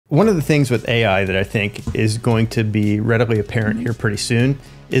One of the things with AI that I think is going to be readily apparent here pretty soon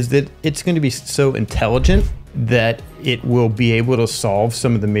is that it's going to be so intelligent that it will be able to solve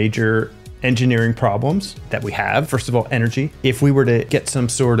some of the major engineering problems that we have. First of all, energy. If we were to get some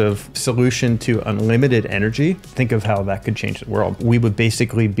sort of solution to unlimited energy, think of how that could change the world. We would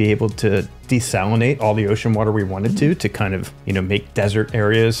basically be able to desalinate all the ocean water we wanted to kind of, make desert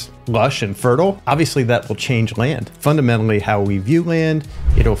areas lush and fertile. Obviously, that will change land. Fundamentally, how we view land,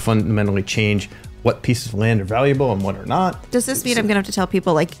 it'll fundamentally change what pieces of land are valuable and what are not. Does this mean I'm going to have to tell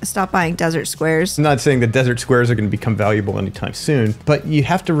people, stop buying desert squares? I'm not saying that desert squares are going to become valuable anytime soon, but you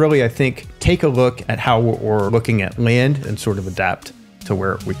have to really, I think, take a look at how we're looking at land and sort of adapt to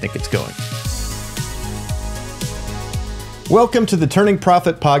where we think it's going. Welcome to the Turning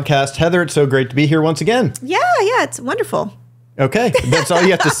Profit podcast. Heather, it's so great to be here once again. Yeah, it's wonderful. Okay, that's all you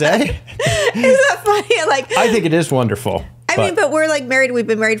have to say? Isn't that funny? I think it is wonderful. But we're married. We've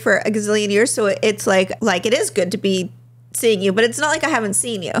been married for a gazillion years, so it's like it is good to be seeing you, but it's not like I haven't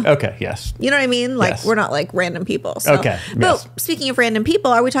seen you. Okay, yes. You know what I mean? Yes. We're not random people. So. Okay, But speaking of random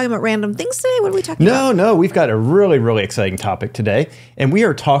people, are we talking about random things today? What are we talking about? No, we've got a really, really exciting topic today, and we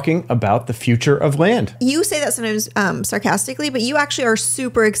are talking about the future of land. You say that sometimes sarcastically, but you actually are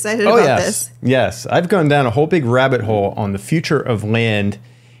super excited about this. Yes, I've gone down a whole big rabbit hole on the future of land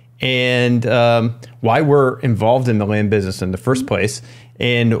and why we're involved in the land business in the first place,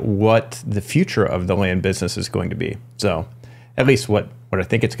 and what the future of the land business is going to be. So at least what I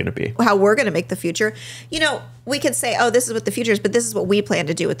think it's going to be. How we're going to make the future. We could say, oh, this is what the future is, but this is what we plan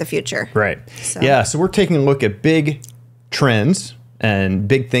to do with the future. Right. So we're taking a look at big trends and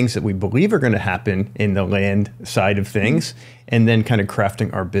big things that we believe are going to happen in the land side of things, and then kind of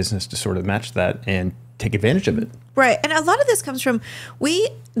crafting our business to sort of match that and take advantage of it. Right. And a lot of this comes from, we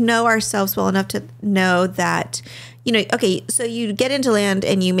know ourselves well enough to know that, okay, so you get into land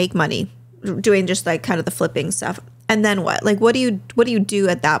and you make money doing just kind of the flipping stuff. And then what? What do you do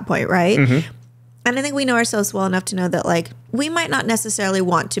at that point, right? Mm-hmm. And I think we know ourselves well enough to know that we might not necessarily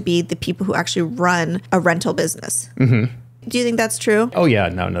want to be the people who actually run a rental business. Mm-hmm. Do you think that's true? Oh yeah,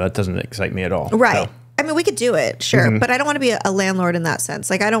 no, that doesn't excite me at all. Right. No. I mean, we could do it, sure, but I don't want to be a landlord in that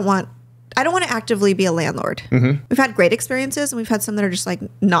sense. I don't want to actively be a landlord. Mm-hmm. We've had great experiences, and we've had some that are just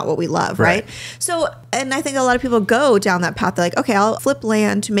not what we love, right? So, and I think a lot of people go down that path. They're like, okay, I'll flip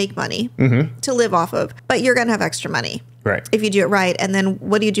land to make money, to live off of, but you're going to have extra money. Right. If you do it right. And then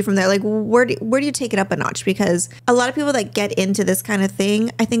what do you do from there? Where do you take it up a notch? Because a lot of people that get into this kind of thing,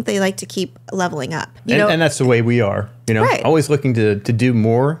 I think they like to keep leveling up. And that's the way we are, right. Always looking to do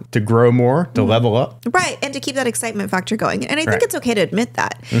more, to grow more, to level up. Right. And to keep that excitement factor going. And I think it's okay to admit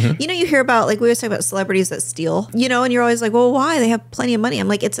that. Mm-hmm. You hear about, we always talk about celebrities that steal, and you're always like, well, why? They have plenty of money. I'm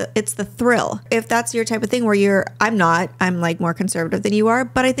like, it's the thrill. If that's your type of thing where I'm more conservative than you are,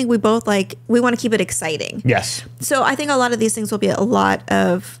 but I think we both we want to keep it exciting. Yes. So I think a lot of these things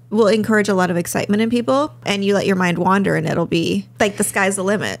will encourage a lot of excitement in people, and you let your mind wander, and it'll be the sky's the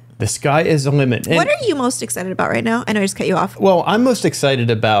limit. The sky is the limit. And what are you most excited about right now? I know I just cut you off. Well, I'm most excited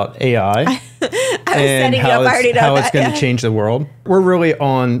about AI. I was setting you up. I already know how it's going to change the world. We're really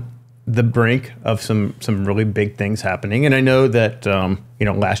on the brink of some really big things happening. And I know that,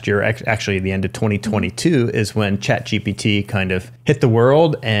 last year, actually the end of 2022 is when ChatGPT kind of hit the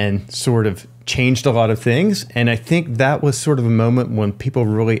world and sort of changed a lot of things. And I think that was sort of a moment when people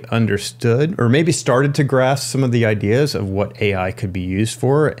really understood, or maybe started to grasp some of the ideas of what AI could be used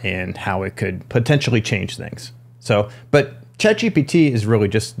for and how it could potentially change things. But ChatGPT is really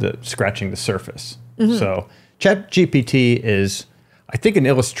just scratching the surface. Mm-hmm. So ChatGPT is, I think, an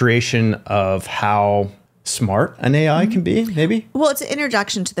illustration of how smart an AI can be, maybe? Well, it's an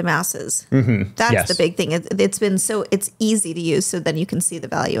introduction to the masses. Mm-hmm. That's the big thing. It's easy to use, so then you can see the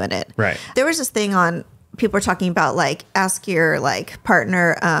value in it. Right. There was this thing on, people were talking about ask your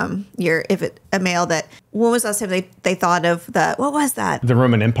partner, a male that, when was the last time they thought of what was that? The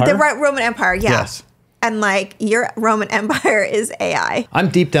Roman Empire? The Roman Empire, yeah. Yes. And your Roman Empire is AI. I'm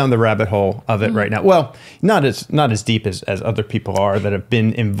deep down the rabbit hole of it right now. Well, not as deep as other people are that have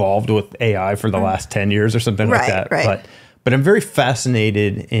been involved with AI for the last 10 years or something like that. Right. But I'm very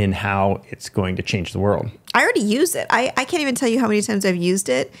fascinated in how it's going to change the world. I already use it. I can't even tell you how many times I've used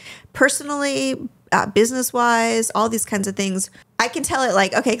it personally, business-wise, all these kinds of things. I can tell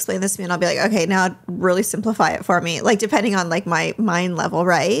it okay, explain this to me, and I'll be like, okay, now really simplify it for me, depending on my mind level,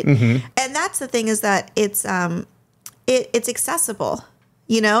 right? Mm-hmm. And that's the thing, is that it's accessible,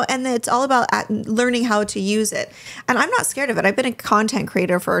 and it's all about learning how to use it. And I'm not scared of it. I've been a content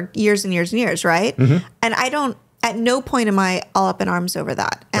creator for years and years and years, right? Mm-hmm. And at no point am I all up in arms over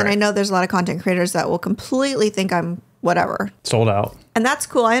that. And I know there's a lot of content creators that will completely think I'm whatever. Sold out. And that's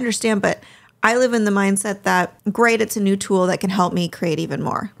cool. I understand, but I live in the mindset that great, it's a new tool that can help me create even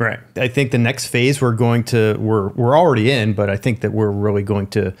more. Right. I think the next phase we're already in, but I think that we're really going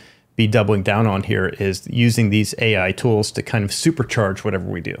to be doubling down on here is using these AI tools to kind of supercharge whatever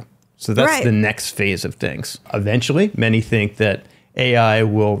we do. So that's the next phase of things. Eventually, many think that AI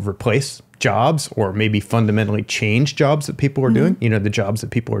will replace jobs or maybe fundamentally change jobs that people are doing. The jobs that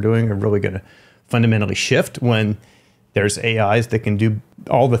people are doing are really going to fundamentally shift when there's AIs that can do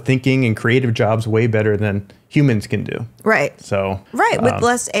all the thinking and creative jobs way better than humans can do. Right. So with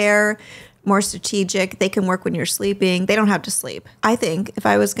less air, more strategic. They can work when you're sleeping. They don't have to sleep. I think if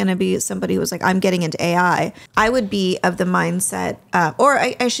I was going to be somebody who was like, I'm getting into AI, I would be of the mindset, or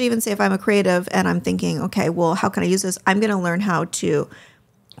I should even say if I'm a creative and I'm thinking, okay, well, how can I use this? I'm going to learn how to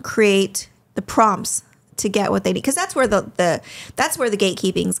create the prompts to get what they need, because that's where that's where the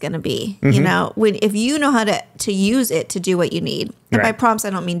gatekeeping is going to be. If you know how to use it to do what you need, and by prompts I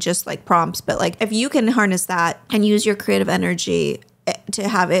don't mean just like prompts, but like if you can harness that and use your creative energy to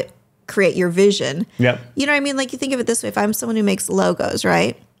have it create your vision. Yep. You know what I mean? Like you think of it this way: if I'm someone who makes logos,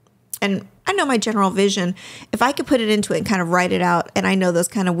 right? And I know my general vision. If I could put it into it and kind of write it out, and I know those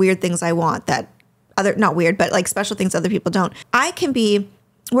kind of weird things I want that not weird, but like special things other people don't, I can be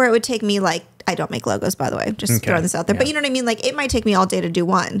where it would take me like, I don't make logos, by the way, just throwing this out there. Yeah. But you know what I mean? Like it might take me all day to do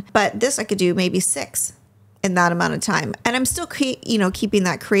one, but this I could do maybe 6 in that amount of time. And I'm still, keeping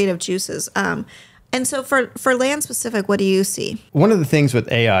that creative juices. And so for land specific, what do you see? One of the things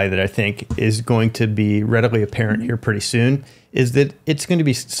with AI that I think is going to be readily apparent here pretty soon is that it's going to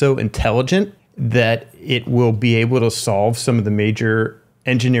be so intelligent that it will be able to solve some of the major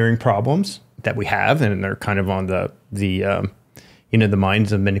engineering problems that we have. And they're kind of on the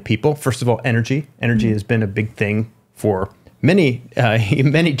minds of many people. First of all, energy. Energy has been a big thing for many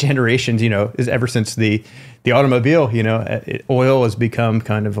generations, is ever since the automobile, oil has become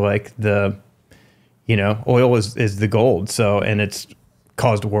kind of like oil is the gold. So, and it's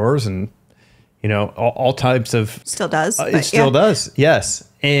caused wars and, all types of. Still does. It still does. Yes.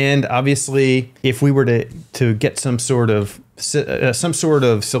 And obviously if we were to get some sort of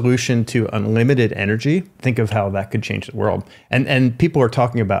solution to unlimited energy, think of how that could change the world. And people are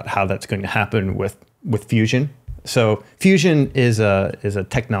talking about how that's going to happen with fusion. So fusion is a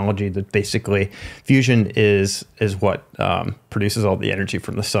technology that basically fusion is what produces all the energy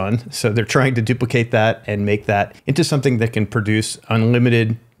from the sun. So they're trying to duplicate that and make that into something that can produce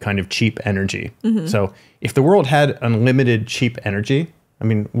unlimited kind of cheap energy. So if the world had unlimited cheap energy, I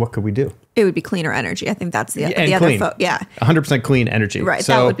mean, what could we do? It would be cleaner energy. I think that's the other 100% clean energy. Right.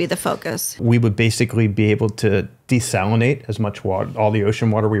 So that would be the focus. We would basically be able to desalinate as much water, all the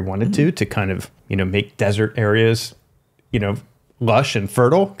ocean water we wanted to kind of, make desert areas, lush and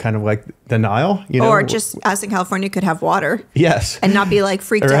fertile, kind of like the Nile, Or just us in California could have water. Yes. And not be like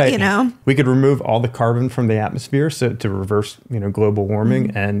freaked out, We could remove all the carbon from the atmosphere so to reverse, global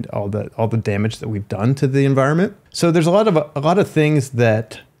warming and all the damage that we've done to the environment. So there's a lot of things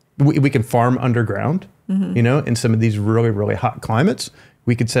that we can farm underground, in some of these really, really hot climates.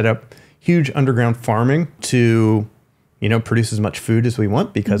 We could set up huge underground farming to produce as much food as we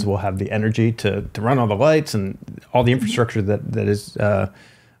want because we'll have the energy to run all the lights and all the infrastructure that is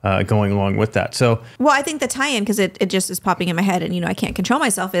going along with that. So, well, I think the tie-in, because it just is popping in my head and, I can't control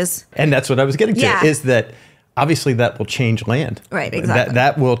myself and that's what I was getting to, is that obviously that will change land. Right, exactly.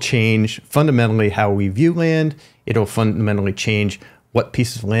 That will change fundamentally how we view land. It'll fundamentally change what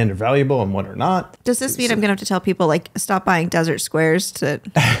pieces of land are valuable and what are not. Does this mean I'm going to have to tell people like stop buying desert squares to?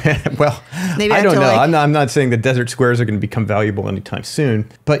 Well, maybe I don't know. I'm not saying that desert squares are going to become valuable anytime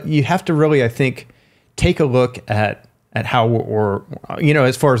soon, but you have to really, I think, take a look at how we're,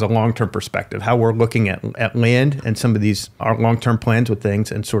 as far as a long-term perspective, how we're looking at land and some of these our long-term plans with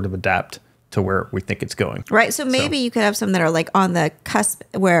things and sort of adapt to where we think it's going. Right. So maybe you could have some that are like on the cusp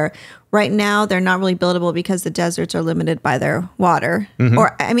where right now they're not really buildable because the deserts are limited by their water.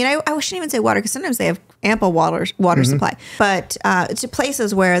 Or, I mean, I shouldn't even say water because sometimes they have ample water supply. But to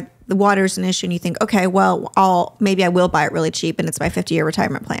places where the water is an issue and you think, okay, well, maybe I will buy it really cheap and it's my 50-year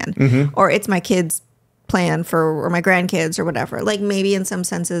retirement plan. Or it's my kids' plan or my grandkids or whatever. Like maybe in some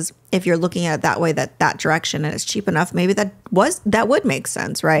senses, if you're looking at it that way, that direction and it's cheap enough, maybe that would make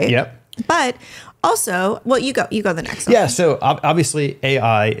sense, right? Yep. But also, well, you go the next one. Yeah, so obviously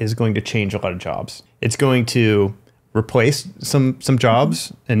AI is going to change a lot of jobs. It's going to replace some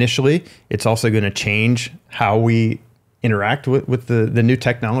jobs initially. It's also going to change how we interact with the new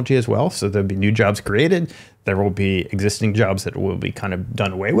technology as well. So there'll be new jobs created. There will be existing jobs that will be kind of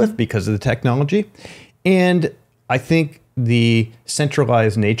done away with because of the technology. And I think the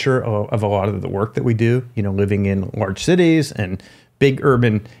centralized nature of a lot of the work that we do, living in large cities and big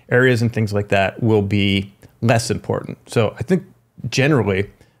urban areas and things like that will be less important. So I think generally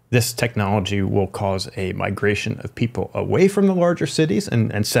this technology will cause a migration of people away from the larger cities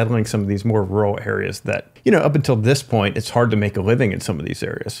and settling some of these more rural areas that, up until this point, it's hard to make a living in some of these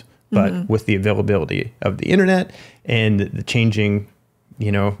areas. But with the availability of the internet and the changing,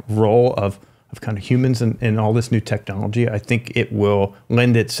 role of kind of humans and all this new technology, I think it will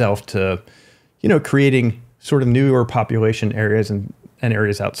lend itself to, creating sort of newer population areas and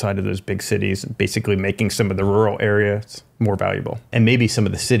areas outside of those big cities, basically making some of the rural areas more valuable and maybe some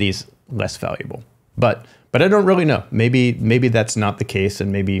of the cities less valuable. But I don't really know. Maybe that's not the case,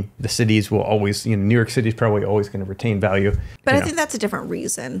 and maybe the cities will always, New York City is probably always going to retain value. But I think that's a different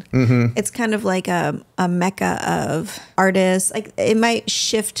reason. It's kind of like a mecca of artists. Like it might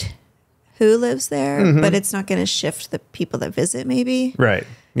shift who lives there, but it's not going to shift the people that visit, maybe. Right.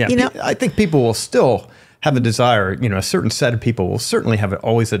 Yeah. I think people will still have a desire, a certain set of people will certainly have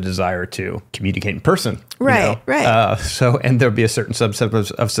always a desire to communicate in person. Right, right. And there'll be a certain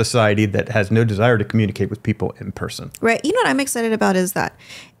subset of society that has no desire to communicate with people in person. Right. You know what I'm excited about is that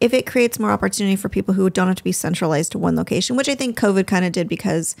if it creates more opportunity for people who don't have to be centralized to one location, which I think COVID kind of did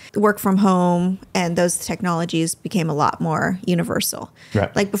because work from home and those technologies became a lot more universal.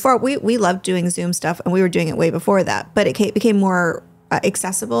 Right. Like before, we loved doing Zoom stuff and we were doing it way before that, but it became more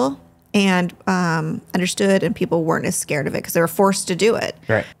accessible and understood, and people weren't as scared of it because they were forced to do it.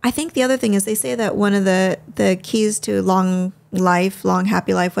 Right. I think the other thing is they say that one of the keys to long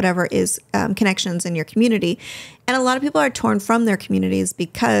happy life, whatever, is connections in your community. And a lot of people are torn from their communities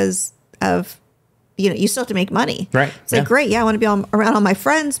because of, you still have to make money. Right. It's like, great, I want to be around all my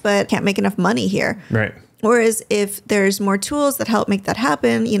friends, but can't make enough money here. Right. Whereas if there's more tools that help make that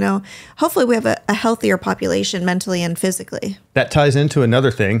happen, hopefully we have a healthier population mentally and physically. That ties into another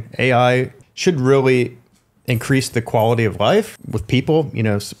thing. AI should really increase the quality of life with people,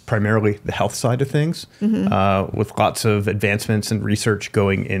 primarily the health side of things, with lots of advancements and research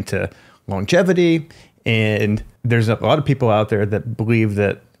going into longevity. And there's a lot of people out there that believe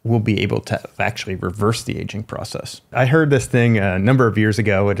that we'll be able to actually reverse the aging process. I heard this thing a number of years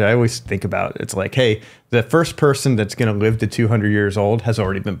ago, which I always think about. It's like, hey, the first person that's going to live to 200 years old has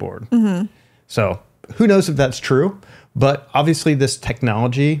already been born. So who knows if that's true? But obviously this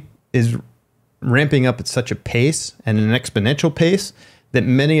technology is ramping up at such a pace and an exponential pace that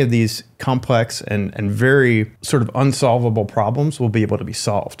many of these complex and very sort of unsolvable problems will be able to be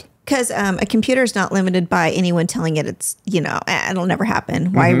solved. Because a computer is not limited by anyone telling it it's, it'll never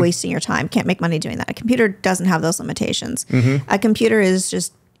happen. Why are you wasting your time? Can't make money doing that. A computer doesn't have those limitations. A computer is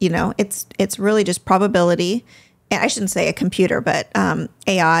just, it's really just probability. And I shouldn't say a computer, but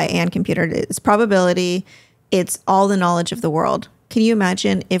AI and computer, it's probability. It's all the knowledge of the world. Can you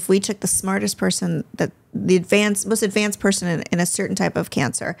imagine if we took the smartest person, most advanced person in a certain type of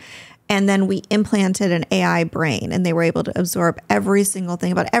cancer, and then we implanted an AI brain, and they were able to absorb every single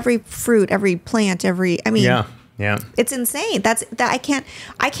thing about every fruit, every plant, Yeah. It's insane.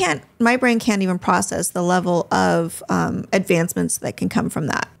 My brain can't even process the level of advancements that can come from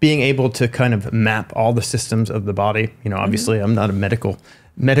that. Being able to kind of map all the systems of the body, obviously I'm not a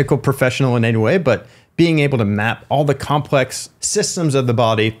medical professional in any way, but being able to map all the complex systems of the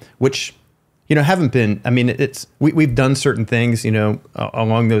body, which haven't been, we've done certain things,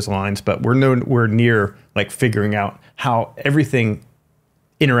 along those lines, but we're nowhere near like figuring out how everything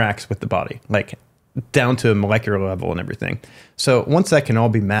interacts with the body, like down to a molecular level and everything. So once that can all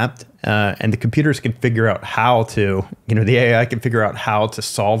be mapped, and the computers can figure out how to, the AI can figure out how to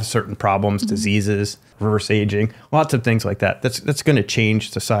solve certain problems, diseases, reverse aging, lots of things like that. That's going to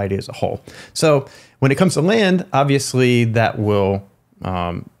change society as a whole. So when it comes to land, obviously that will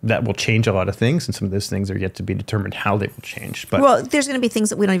change a lot of things, and some of those things are yet to be determined how they will change. But there's going to be things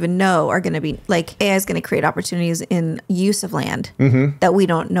that we don't even know are going to be, like AI is going to create opportunities in use of land that we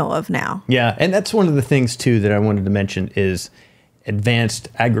don't know of now. Yeah, and that's one of the things too that I wanted to mention is advanced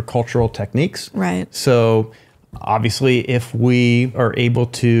agricultural techniques. Right. So obviously, if we are able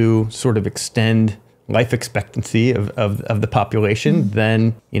to sort of extend life expectancy of the population,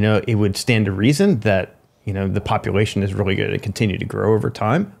 then it would stand to reason that the population is really going to continue to grow over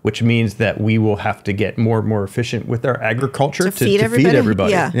time, which means that we will have to get more and more efficient with our agriculture to feed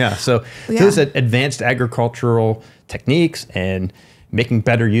everybody. Yeah. So those advanced agricultural techniques and making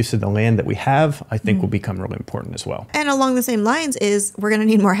better use of the land that we have, I think will become really important as well. And along the same lines is we're going to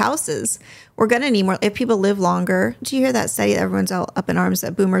need more houses. We're going to need more. If people live longer, do you hear that study that everyone's all up in arms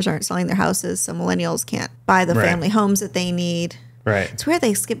that boomers aren't selling their houses, so millennials can't buy the family homes that they need? Right. It's where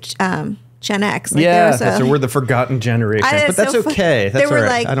they skipped Gen X. Like yeah, so we're the forgotten generation, but that's okay. That's all right.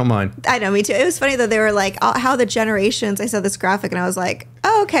 Like, I don't mind. I know, me too. It was funny that they were like, how the generations, I saw this graphic and I was like,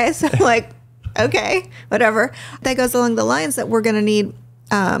 oh, okay. So like, okay, whatever. That goes along the lines that we're going to need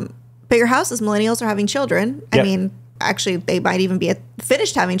bigger houses. Millennials are having children. Yep. I mean, actually, they might even be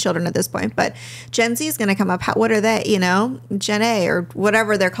finished having children at this point, but Gen Z is going to come up. What are they, Gen A or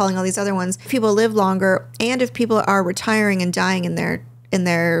whatever they're calling all these other ones. If people live longer, and if people are retiring and dying in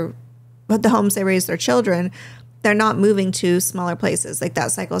the homes they raise their children, they're not moving to smaller places. Like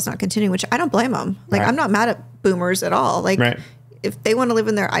that cycle is not continuing, which I don't blame them. Like, right. I'm not mad at boomers at all. Like, right. If they want to live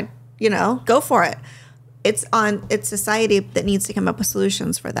in there, go for it. It's society that needs to come up with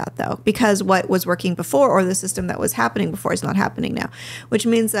solutions for that, though, because what was working before, or the system that was happening before, is not happening now, which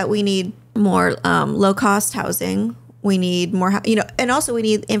means that we need more low-cost housing. We need more, and also we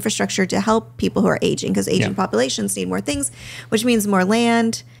need infrastructure to help people who are aging, because aging populations need more things, which means more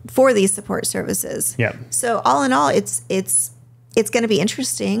land for these support services. Yeah. So all in all, it's going to be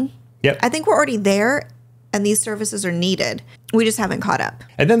interesting. Yep. I think we're already there, and these services are needed. We just haven't caught up.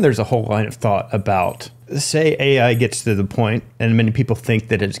 And then there's a whole line of thought about, say AI gets to the point, and many people think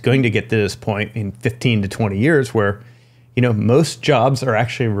that it's going to get to this point in 15 to 20 years where, most jobs are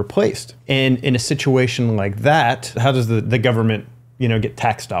actually replaced. And in a situation like that, how does the government, get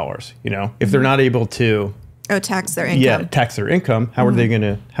tax dollars? If they're not able to tax their income. Yeah, tax their income. How are they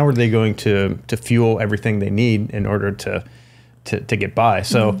going to fuel everything they need in order to get by?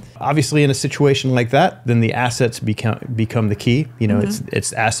 So obviously in a situation like that, then the assets become the key.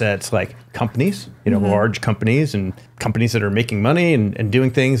 It's assets like companies, large companies and companies that are making money and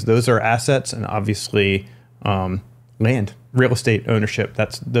doing things. Those are assets, and obviously land, real estate ownership.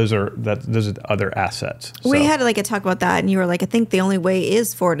 Those are the other assets. So. We had a talk about that, and you were like, I think the only way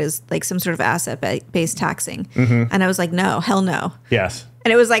is for it is like some sort of asset-based taxing. And I was like, no, hell no. Yes.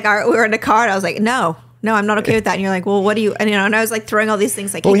 And it was like we were in a car, and I was like, no, I'm not okay with that. And you're like, well, what do you? And I was like throwing all these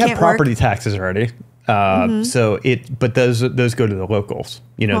things like, well, we have property taxes already. But those go to the locals.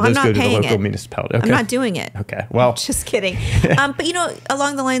 Those go to the local municipality. Okay. I'm not doing it. Okay. Well, just kidding. But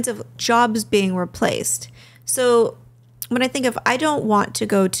along the lines of jobs being replaced. So when I think of, I don't want to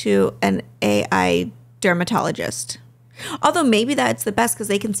go to an AI dermatologist, although maybe that's the best because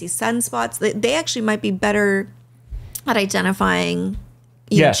they can see sunspots. They actually might be better at identifying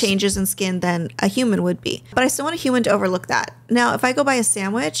changes in skin than a human would be. But I still want a human to overlook that. Now, if I go buy a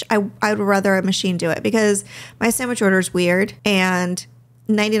sandwich, I would rather a machine do it, because my sandwich order is weird, and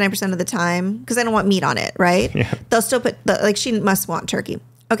 99% of the time, because I don't want meat on it, right? Yeah. They'll still put, she must want turkey.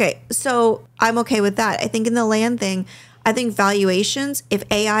 Okay, so I'm okay with that. I think in the land thing, I think valuations, if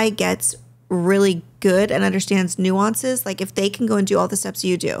AI gets really good and understands nuances, like if they can go and do all the steps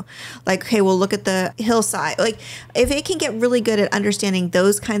you do, like, okay, we'll look at the hillside. Like if it can get really good at understanding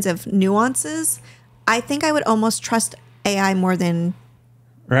those kinds of nuances, I think I would almost trust AI more than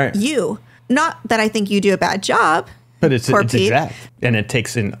you. Not that I think you do a bad job. But it's exact, and it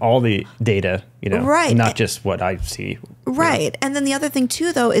takes in all the data, right. Not just what I see. Right. And then the other thing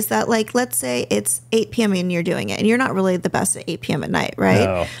too, though, is that let's say it's 8 p.m. and you're doing it, and you're not really the best at 8 p.m. at night, right?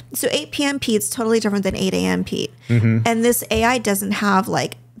 No. So 8 p.m. Pete's totally different than 8 a.m. Pete. And this AI doesn't have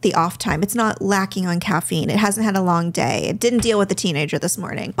the off time. It's not lacking on caffeine. It hasn't had a long day. It didn't deal with a teenager this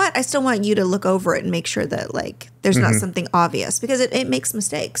morning. But I still want you to look over it and make sure that there's not something obvious, because it makes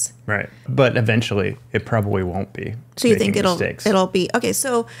mistakes. Right. But eventually it probably won't be. So you think it'll be okay.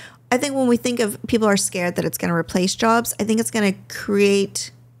 So I think when we think of people are scared that it's going to replace jobs, I think it's going to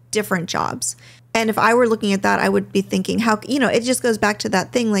create different jobs. And if I were looking at that, I would be thinking how, it just goes back to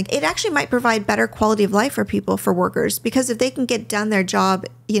that thing. It actually might provide better quality of life for people, for workers, because if they can get done their job,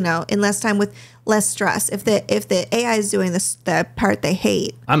 in less time with less stress, if the AI is doing the part they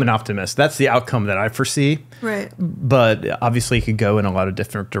hate. I'm an optimist. That's the outcome that I foresee. Right. But obviously it could go in a lot of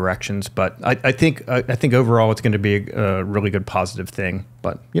different directions. But I think overall it's going to be a really good positive thing.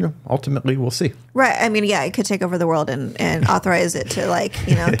 But, ultimately we'll see. Right. I mean, it could take over the world and authorize it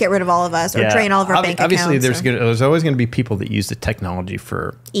to get rid of all of us or drain all of our bank accounts. Obviously there's always going to be people that use the technology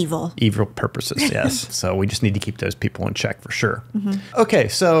for evil purposes. Yes. So we just need to keep those people in check for sure. Okay.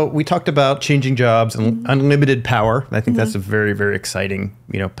 So we talked about changing jobs and unlimited power. I think that's a very, very exciting,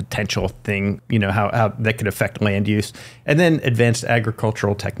 potential thing, how that could affect land use. And then advanced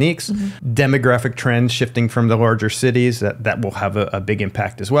agricultural techniques, demographic trends shifting from the larger cities, that will have a big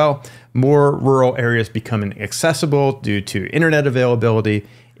impact as well. More rural areas becoming accessible due to internet availability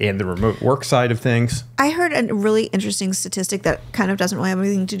and the remote work side of things. I heard a really interesting statistic that kind of doesn't really have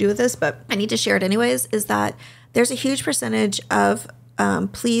anything to do with this, but I need to share it anyways, is that there's a huge percentage of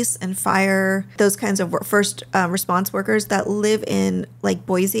police and fire, those kinds of first response workers that live in like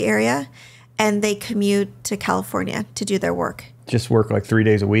Boise area, and they commute to California to do their work. Just work like 3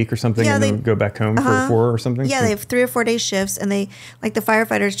 days a week or something, and then go back home for 4 or something? Yeah, they have 3 or 4 day shifts, and they, like the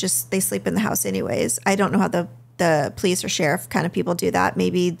firefighters, they sleep in the house anyways. I don't know how the police or sheriff kind of people do that.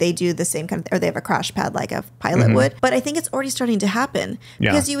 Maybe they do the same kind of, or they have a crash pad like a pilot would. But I think it's already starting to happen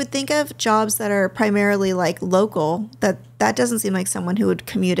because you would think of jobs that are primarily like local, that doesn't seem like someone who would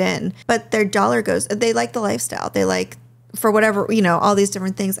commute in, but their dollar goes, they like the lifestyle. They like, for whatever, all these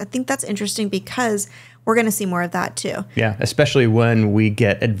different things. I think that's interesting because we're going to see more of that too. Yeah, especially when we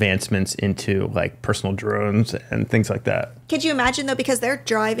get advancements into like personal drones and things like that. Could you imagine though, because they're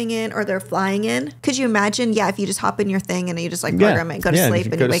driving in or they're flying in, could you imagine, if you just hop in your thing and you just like program it, go to sleep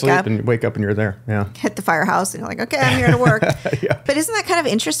and you wake up and you're there. Yeah. Hit the firehouse and you're like, okay, I'm here to work. But isn't that kind of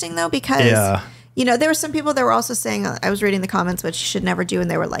interesting though? Because there were some people that were also saying, I was reading the comments, which you should never do. And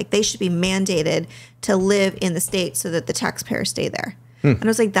they were like, they should be mandated to live in the state so that the taxpayers stay there. And I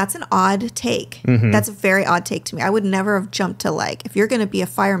was like, that's an odd take. That's a very odd take to me. I would never have jumped to like, if you're going to be a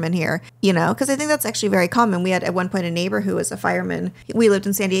fireman here, because I think that's actually very common. We had at one point a neighbor who was a fireman. We lived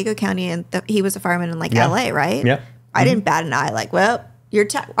in San Diego County, and he was a fireman in like LA, right? Yeah. I didn't bat an eye like, well,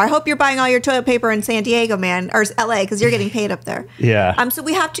 I hope you're buying all your toilet paper in San Diego, man, or LA, because you're getting paid up there. Yeah. So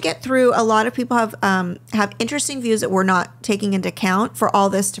we have to get through. A lot of people have interesting views that we're not taking into account for all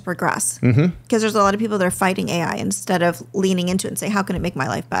this to progress. Because there's a lot of people that are fighting AI instead of leaning into it and saying, how can it make my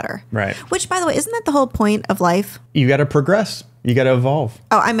life better? Right. Which, by the way, isn't that the whole point of life? You got to progress. You got to evolve.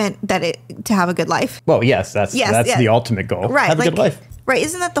 Oh, I meant that to have a good life. Well, yes, that's the ultimate goal. Right. Have a good life. Right.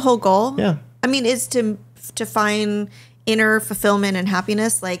 Isn't that the whole goal? Yeah. I mean, is to find inner fulfillment and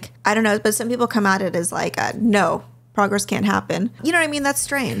happiness. Like, I don't know, but some people come at it as like, no, progress can't happen. You know what I mean? That's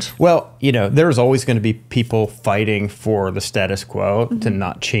strange. Well, there's always going to be people fighting for the status quo to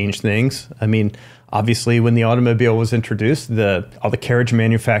not change things. I mean, obviously, when the automobile was introduced, all the carriage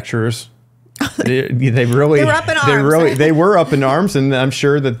manufacturers, they were up in arms. They were up in arms, and I'm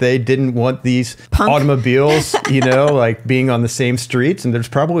sure that they didn't want these automobiles, like being on the same streets. And there's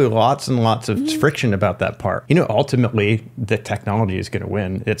probably lots and lots of friction about that part. Ultimately, the technology is going to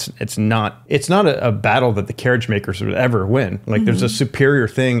win. It's not a battle that the carriage makers would ever win. Like there's a superior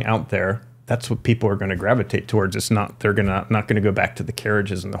thing out there. That's what people are going to gravitate towards. It's not, they're not going to go back to the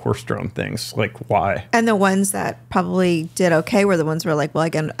carriages and the horse-drawn things. Like, why? And the ones that probably did okay were the ones who were like, well,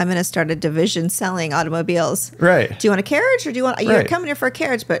 again, I'm going to start a division selling automobiels. Right. Do you want a carriage or do you want, you're coming here for a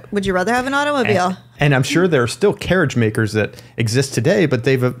carriage, but would you rather have an automobile? And I'm sure there are still carriage makers that exist today, but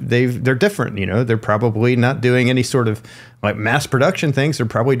they're different. They're probably not doing any sort of like mass production things. They're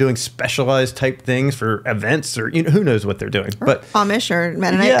probably doing specialized type things for events, or who knows what they're doing. But Amish or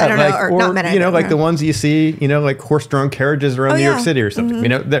Mennonite, I don't know, or not Mennonite. Like the ones you see, like horse-drawn carriages around New York City or something.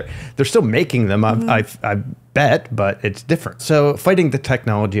 They're still making them. I bet, but it's different. So fighting the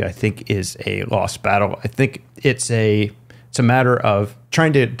technology, I think, is a lost battle. I think it's a matter of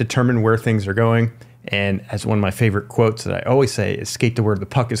trying to determine where things are going. And as one of my favorite quotes that I always say is, skate to where the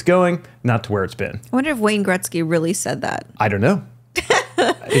puck is going, not to where it's been. I wonder if Wayne Gretzky really said that. I don't know.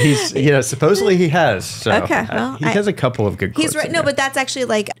 He's, supposedly he has. So okay. Well, he has a couple of good quotes. He's right. No, but that's actually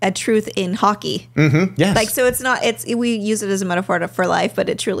like a truth in hockey. Yes. Like, so it's not, we use it as a metaphor for life, but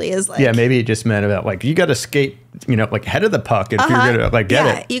it truly is like. Yeah, maybe it just meant about like, you got to skate, like ahead of the puck if you're going to like get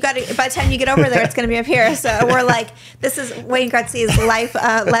it. You got to, by the time you get over there, it's going to be up here. So we're like, this is Wayne Gretzky's life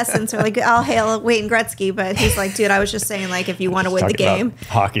lessons. We're like, I'll hail Wayne Gretzky, but he's like, dude, I was just saying like, if you want to win the game.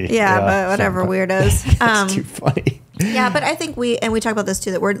 Hockey. Yeah, but whatever, weirdos. That's too funny. Yeah, but I think we talk about this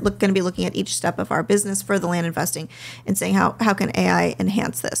too, that we're going to be looking at each step of our business for the land investing and saying how can AI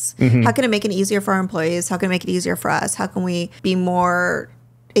enhance this? How can it make it easier for our employees? How can it make it easier for us? How can we be more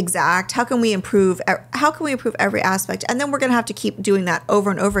exact? How can we improve every aspect? And then we're going to have to keep doing that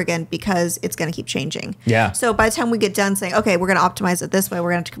over and over again because it's going to keep changing. Yeah. So by the time we get done saying, okay, we're going to optimize it this way,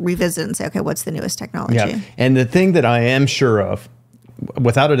 we're going to revisit and say, okay, what's the newest technology? Yeah. And the thing that I am sure of,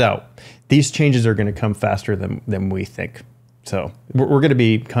 without a doubt, these changes are going to come faster than we think. So we're going to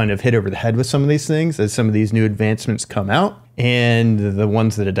be kind of hit over the head with some of these things as some of these new advancements come out. And the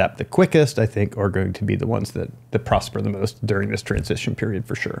ones that adapt the quickest, I think, are going to be the ones that prosper the most during this transition period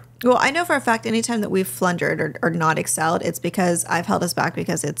for sure. Well, I know for a fact anytime that we've flundered or not excelled, it's because I've held us back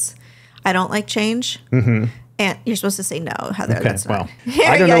because I don't like change. And you're supposed to say no, Heather. Okay, that's well, not.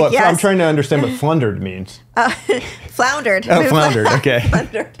 I don't know what, I'm trying to understand what flundered means. Floundered. Oh, floundered, okay.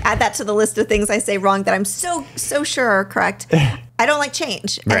 Floundered. Add that to the list of things I say wrong that I'm so sure are correct. I don't like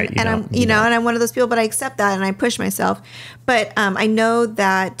change. Right. And I'm, and I'm one of those people, but I accept that and I push myself. But I know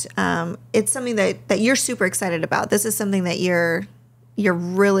that it's something that you're super excited about. This is something that you're you're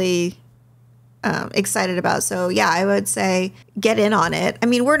really excited about. So yeah, I would say get in on it. I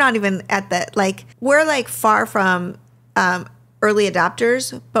mean, we're not even at that, like, we're like far from early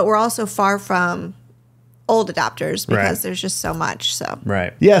adopters, but we're also far from old adopters because there's just so much. So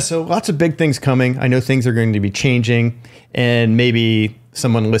yeah, so lots of big things coming. I know things are going to be changing, and maybe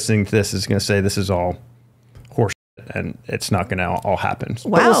someone listening to this is going to say this is all horse and it's not going to all happen.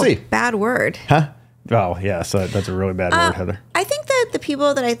 Wow, but we'll see. Bad word. Huh? Oh yeah, so that's a really bad word, Heather. I think that the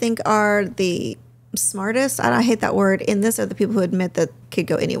people that I think are the smartest, I hate that word, in this are the people who admit that could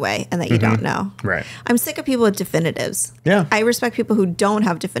go anyway and that you don't know. Right. I'm sick of people with definitives. Yeah. I respect people who don't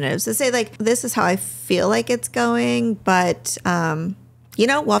have definitives. They say, like, this is how I feel like it's going, but, you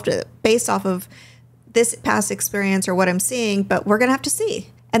know, we'll have to, based off of this past experience or what I'm seeing, but we're going to have to see.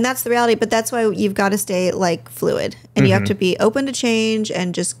 And that's the reality. But that's why you've got to stay, like, fluid. And you have to be open to change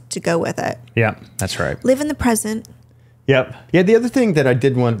and just to go with it. Yeah, that's right. Live in the present. Yep. Yeah, the other thing that I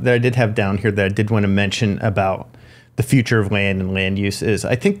did have down here that I did want to mention about the future of land and land use is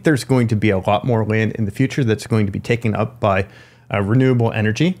I think there's going to be a lot more land in the future that's going to be taken up by renewable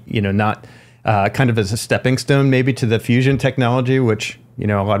energy, you know, not kind of as a stepping stone maybe to the fusion technology, which, you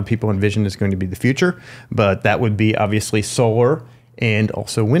know, a lot of people envision is going to be the future, but that would be obviously solar and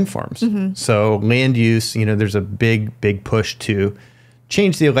also wind farms. So land use, you know, there's a big push to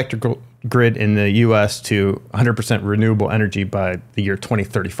change the electrical grid in the U.S. to 100% renewable energy by the year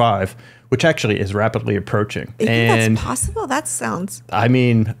 2035, which actually is rapidly approaching. You think that's possible? That sounds... I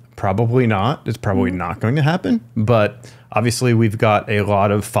mean, probably not. It's probably not going to happen. But obviously, we've got a lot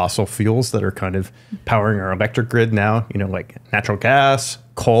of fossil fuels that are kind of powering our electric grid now, you know, like natural gas,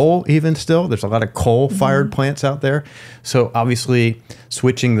 coal even still. There's a lot of coal-fired plants out there. So obviously,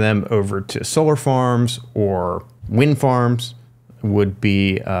 switching them over to solar farms or wind farms would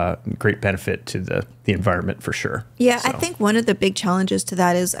be a great benefit to the environment for sure. Yeah, so. I think one of the big challenges to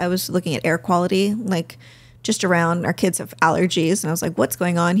that is I was looking at air quality, like just around our kids have allergies. And I was like, what's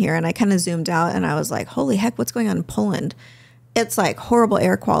going on here? And I kind of zoomed out and I was like, holy heck, what's going on in Poland? It's like horrible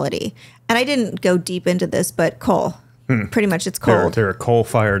air quality. And I didn't go deep into this, but coal. Pretty much it's cold. They're a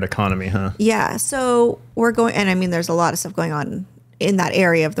coal-fired economy, huh? Yeah. So we're going, and I mean, there's a lot of stuff going on in that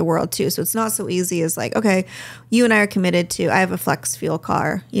area of the world too. So it's not so easy as like, okay, you and I are committed to, I have a flex fuel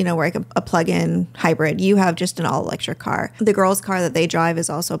car, you know, where I can a plug-in hybrid. You have just an all electric car. The girl's car that they drive is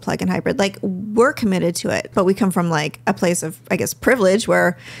also a plug-in hybrid. Like we're committed to it, but we come from like a place of, I guess, privilege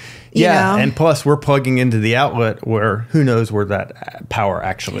where, you know, and plus we're plugging into the outlet where who knows where that power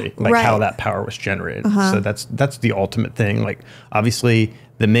actually, like how that power was generated. So that's the ultimate thing. Like obviously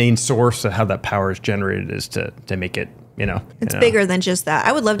the main source of how that power is generated is to make it, you know, it's bigger than just that.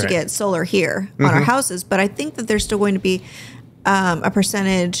 I would love to get solar here on our houses, but I think that there's still going to be a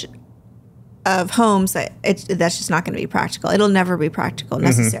percentage of homes that that's just not going to be practical. It'll never be practical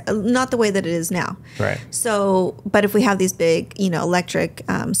necessarily, not the way that it is now. Right. So, but if we have these big, you know, electric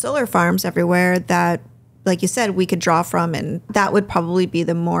solar farms everywhere that, like you said, we could draw from, and that would probably be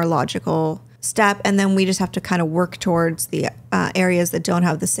the more logical step. And then we just have to kind of work towards the areas that don't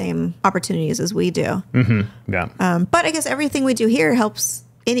have the same opportunities as we do. Yeah. But I guess everything we do here helps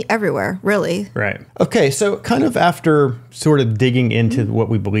everywhere, really. Right. Okay. So kind of after sort of digging into what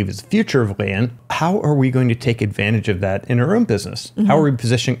we believe is the future of land, how are we going to take advantage of that in our own business? How are we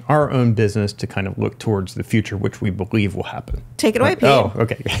positioning our own business to kind of look towards the future, which we believe will happen? Take it away, Pete. Oh,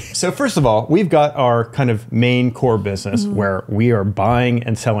 okay. So first of all, we've got our kind of main core business where we are buying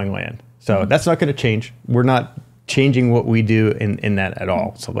and selling land. So that's not going to change. We're not changing what we do in that at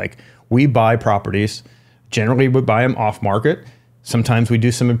all. So like we buy properties, generally we buy them off market. Sometimes we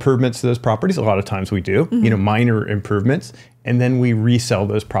do some improvements to those properties. A lot of times we do, you know, minor improvements, and then we resell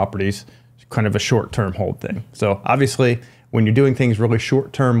those properties, kind of a short-term hold thing. So obviously when you're doing things really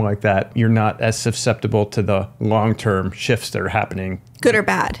short-term like that, you're not as susceptible to the long-term shifts that are happening. Good or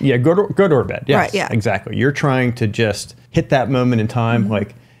bad. Yeah, good or bad. Yes, right, yeah. Exactly. You're trying to just hit that moment in time.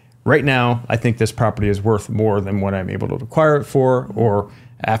 Like right now, I think this property is worth more than what I'm able to acquire it for, or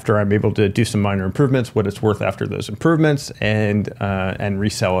after I'm able to do some minor improvements, what it's worth after those improvements, and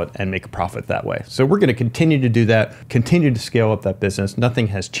resell it and make a profit that way. So we're going to continue to do that, continue to scale up that business. Nothing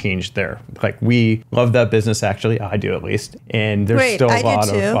has changed there. Like we love that business, actually. I do at least. And there's still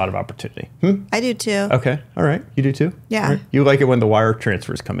a lot of opportunity. I do too. Okay. All right. You do too? Yeah. Right. You like it when the wire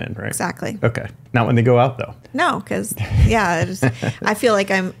transfers come in, right? Exactly. Okay. Not when they go out though. No, because I feel like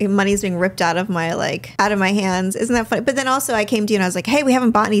money's being ripped out of my hands. Isn't that funny? But then also I came to you and I was like, hey, we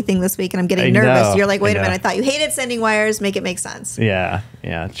haven't bought anything this week and I'm getting nervous. You're like, wait a minute, I thought you hated sending wires. Make it make sense. Yeah,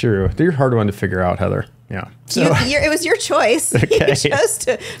 true. You're a hard one to figure out, Heather. Yeah. So it was your choice. Okay. You chose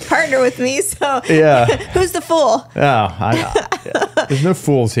to partner with me. So Yeah. Who's the fool? There's no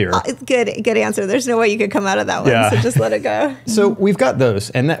fools here. Good answer. There's no way you could come out of that one. Yeah. So just let it go. So we've got those,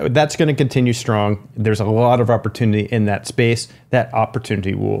 and that's going to continue strong. There's a lot of opportunity in that space. That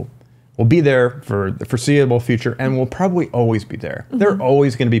opportunity will be there for the foreseeable future and will probably always be there. There are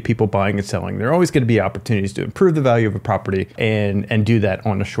always going to be people buying and selling. There are always going to be opportunities to improve the value of a property and do that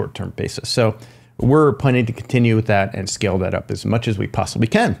on a short-term basis. So we're planning to continue with that and scale that up as much as we possibly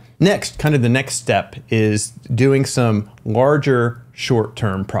can. Next, kind of the next step is doing some larger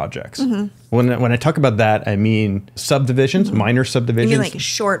short-term projects. When I talk about that, I mean subdivisions, minor subdivisions. You mean like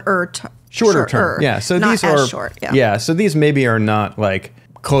shorter term. Yeah. So not these as are short. Yeah. So these maybe are not like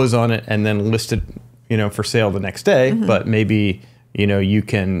close on it and then list it, for sale the next day, but maybe you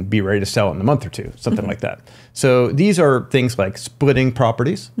can be ready to sell it in a month or two, something like that. So these are things like splitting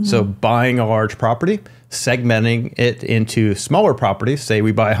properties. So buying a large property, segmenting it into smaller properties. Say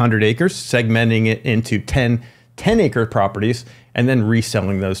we buy 100 acres, segmenting it into 10-acre properties, and then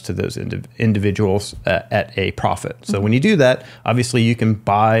reselling those to those individuals at a profit. So when you do that, obviously you can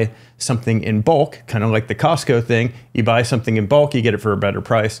buy something in bulk, kind of like the Costco thing. You buy something in bulk, you get it for a better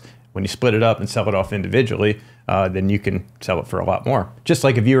price. When you split it up and sell it off individually, then you can sell it for a lot more. Just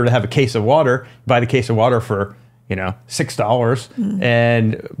like if you were to have a case of water, buy the case of water for $6,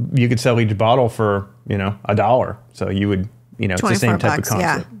 and you could sell each bottle for $1. So you would it's the same type of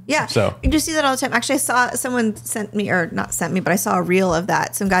concept. Yeah. So you just see that all the time. Actually, I saw someone sent me, or not sent me, but I saw a reel of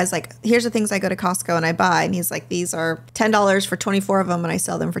that. Some guy's like, here's the things I go to Costco and I buy. And he's like, these are $10 for 24 of them and I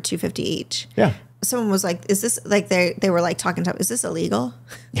sell them for $2.50 each. Yeah. Someone was like, is this like, they were like talking to, is this illegal?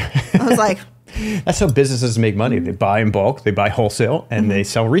 I was like, that's how businesses make money. They buy in bulk, they buy wholesale, and they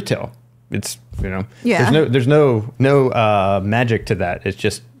sell retail. It's, there's no magic to that. It's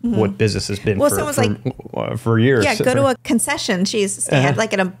just what business has been for years. Yeah, go to a concession cheese stand,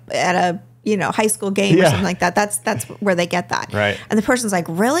 like at a high school game or something like that. That's where they get that. Right. And the person's like,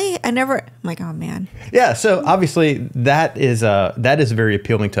 really? I'm like, oh man. Yeah. So obviously that is very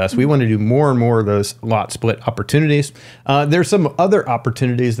appealing to us. We want to do more and more of those lot split opportunities. There's some other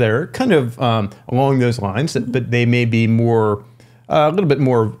opportunities that are kind of along those lines, but they may be a little bit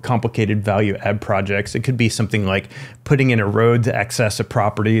more complicated value add projects. It could be something like putting in a road to access a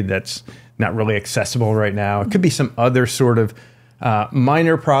property that's not really accessible right now. It could be some other sort of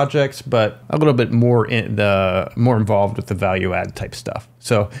minor projects, but a little bit more involved with the value add type stuff.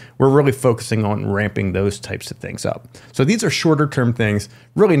 So we're really focusing on ramping those types of things up. So these are shorter term things,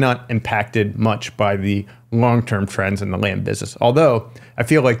 really not impacted much by the long-term trends in the land business. Although I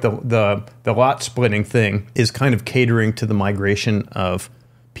feel like the lot splitting thing is kind of catering to the migration of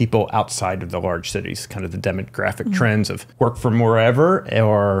people outside of the large cities, kind of the demographic trends of work from wherever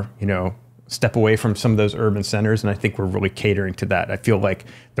or, step away from some of those urban centers. And I think we're really catering to that. I feel like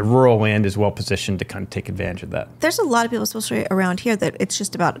the rural land is well positioned to kind of take advantage of that. There's a lot of people, especially around here, that it's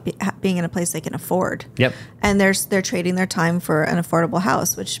just about being in a place they can afford. Yep. And they're trading their time for an affordable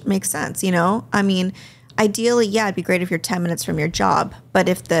house, which makes sense. I mean, ideally, it'd be great if you're 10 minutes from your job. But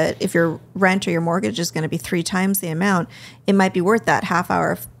if your rent or your mortgage is going to be 3 times the amount, it might be worth that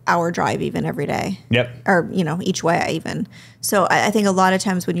hour drive even every day. Yep. Or, each way even. So I think a lot of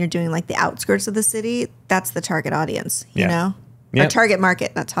times when you're doing like the outskirts of the city, that's the target audience, you know? Yep. Or target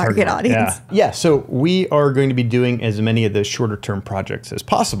market, not target audience. Yeah. So we are going to be doing as many of those shorter term projects as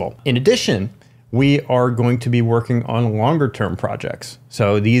possible. In addition, we are going to be working on longer term projects.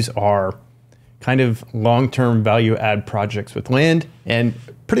 So these are kind of long-term value add projects with land. And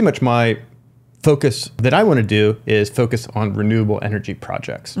pretty much my focus that I want to do is focus on renewable energy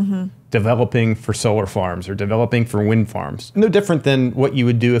projects, developing for solar farms or developing for wind farms. No different than what you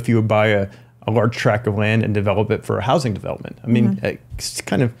would do if you would buy a large tract of land and develop it for a housing development. I mean, it's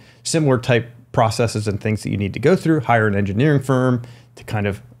kind of similar type processes and things that you need to go through, hire an engineering firm to kind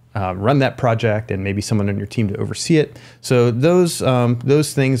of run that project and maybe someone on your team to oversee it. So those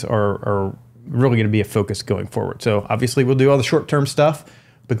things are really going to be a focus going forward. So obviously we'll do all the short-term stuff,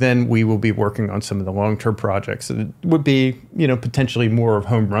 but then we will be working on some of the long-term projects that would be, potentially more of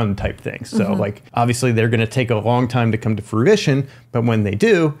home run type things. So like, obviously they're going to take a long time to come to fruition, but when they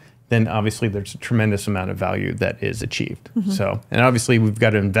do, then obviously there's a tremendous amount of value that is achieved. So, and obviously we've got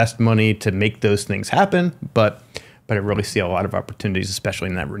to invest money to make those things happen, but I really see a lot of opportunities, especially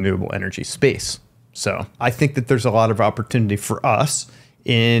in that renewable energy space. So I think that there's a lot of opportunity for us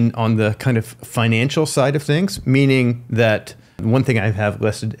on the kind of financial side of things, meaning that one thing I have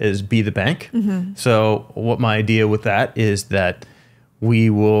listed is be the bank. So what my idea with that is that we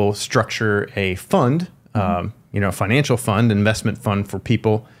will structure a fund, financial fund, investment fund for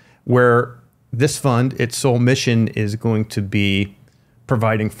people where this fund, its sole mission is going to be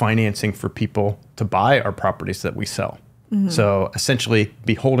providing financing for people to buy our properties that we sell. So essentially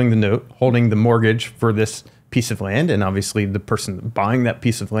be holding the note, holding the mortgage for this piece of land. And obviously the person buying that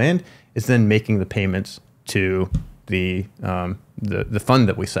piece of land is then making the payments to the fund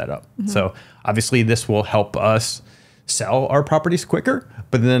that we set up. So obviously this will help us sell our properties quicker,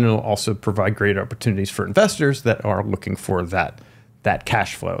 but then it'll also provide great opportunities for investors that are looking for that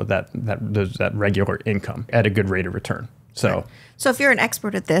cash flow, that regular income at a good rate of return. So, right. So if you're an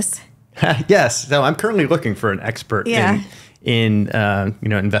expert at this, yes. So I'm currently looking for an expert in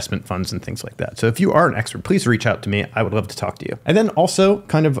investment funds and things like that. So if you are an expert, please reach out to me. I would love to talk to you. And then also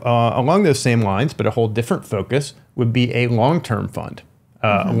kind of along those same lines, but a whole different focus would be a long-term fund.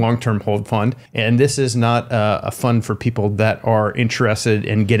 A long-term hold fund. And this is not a fund for people that are interested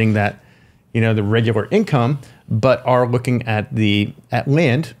in getting that, the regular income, but are looking at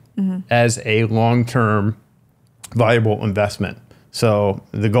land as a long-term viable investment. So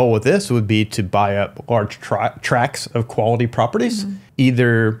the goal with this would be to buy up large tracts of quality properties,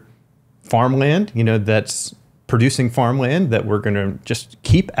 either farmland, that's producing farmland that we're going to just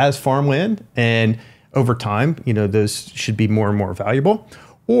keep as farmland, and over time, those should be more and more valuable,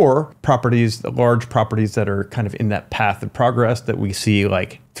 or large properties that are kind of in that path of progress that we see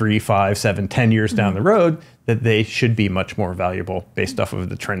like 3, 5, 7, 10 years down the road, that they should be much more valuable based off of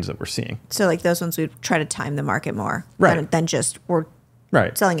the trends that we're seeing. So like those ones, we'd try to time the market more than just we're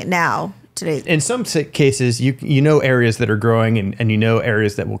selling it now. Today. In some cases, you know areas that are growing and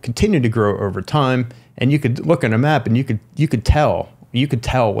areas that will continue to grow over time, and you could look on a map and you could tell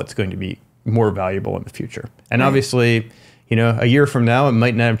what's going to be more valuable in the future. And obviously, a year from now, it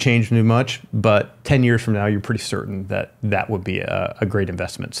might not have changed too much, but 10 years from now, you're pretty certain that would be a great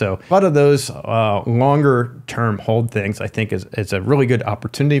investment. So a lot of those longer term hold things, I think is a really good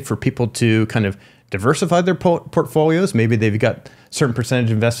opportunity for people to kind of diversify their portfolios. Maybe they've got certain percentage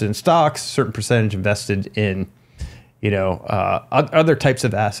invested in stocks, certain percentage invested in, other types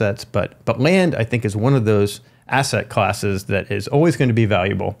of assets. But land, I think, is one of those asset classes that is always going to be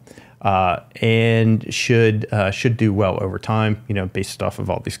valuable. And should do well over time, based off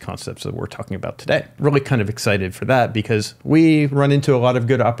of all these concepts that we're talking about today. Really kind of excited for that because we run into a lot of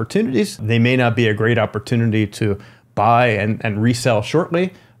good opportunities. They may not be a great opportunity to buy and resell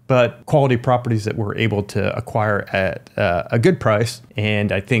shortly, but quality properties that we're able to acquire at a good price.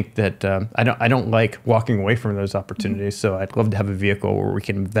 And I think that I don't like walking away from those opportunities. So I'd love to have a vehicle where we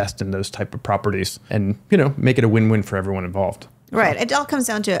can invest in those type of properties and, make it a win-win for everyone involved. Right. It all comes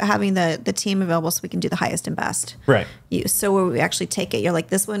down to having the team available so we can do the highest and best use. So where we actually take it, you're like,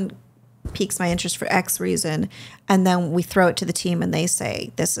 this one piques my interest for X reason. And then we throw it to the team and they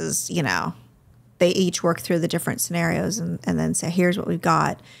say, this is, they each work through the different scenarios and then say, here's what we've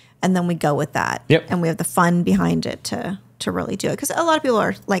got. And then we go with that. Yep. And we have the fun behind it to really do it. Because a lot of people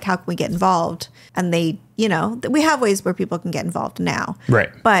are like, how can we get involved? And they, we have ways where people can get involved now. Right.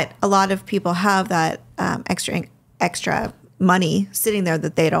 But a lot of people have that extra money sitting there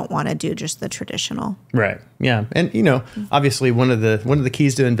that they don't want to do just the traditional. Right. Yeah. And obviously one of the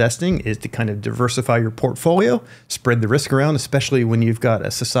keys to investing is to kind of diversify your portfolio, spread the risk around, especially when you've got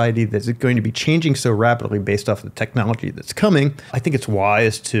a society that's going to be changing so rapidly based off of the technology that's coming. I think it's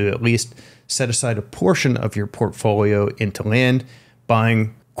wise to at least set aside a portion of your portfolio into land.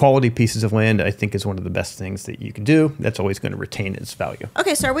 Buying quality pieces of land, I think, is one of the best things that you can do. That's always going to retain its value.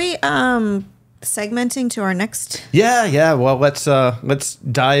 Okay. So are we segmenting to our next? Yeah. Well, let's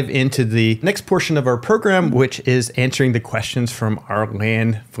dive into the next portion of our program, which is answering the questions from our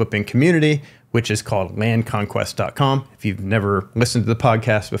land flipping community, which is called landconquest.com. If you've never listened to the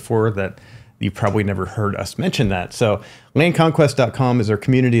podcast before, that you've probably never heard us mention that. So landconquest.com is our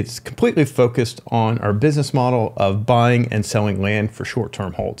community that's completely focused on our business model of buying and selling land for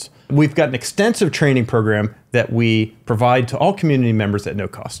short-term holds. We've got an extensive training program that we provide to all community members at no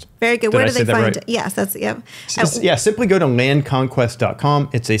cost. Very good. Where do they find it? Yes, that's, yep. Yeah, simply go to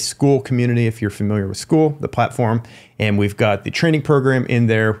landconquest.com. It's a school community, if you're familiar with school, the platform. And we've got the training program in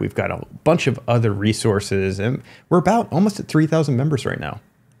there. We've got a bunch of other resources. And we're about almost at 3,000 members right now.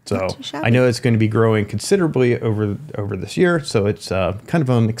 So I know it's going to be growing considerably over this year. So it's kind of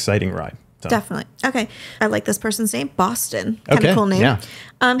an exciting ride. So. Definitely. Okay. I like this person's name, Boston. Kind of cool name.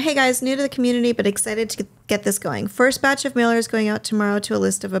 Yeah. Hey guys, new to the community, but excited to get this going. First batch of mailers going out tomorrow to a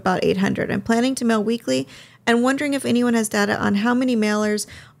list of about 800. I'm planning to mail weekly and wondering if anyone has data on how many mailers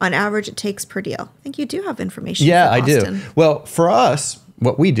on average it takes per deal. I think you do have information. Yeah, for Boston. I do. Well, for us,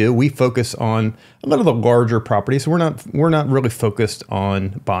 what we do, we focus on a lot of the larger properties. We're not really focused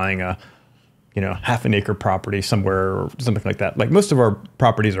on buying a half an acre property somewhere or something like that. Like most of our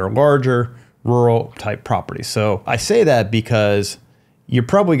properties are larger, rural type properties. So I say that because you would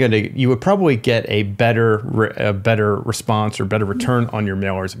probably get a better response or better return on your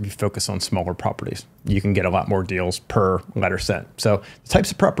mailers if you focus on smaller properties. You can get a lot more deals per letter sent. So the types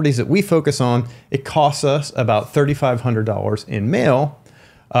of properties that we focus on, it costs us about $3,500 in mail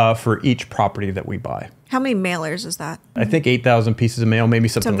for each property that we buy. How many mailers is that? I think 8,000 pieces of mail, maybe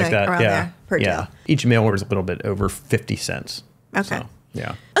something like that. Around there per deal. Each mailer is a little bit over 50 cents. Okay. So,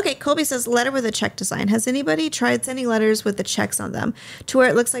 yeah. Okay, Colby says, letter with a check design. Has anybody tried sending letters with the checks on them to where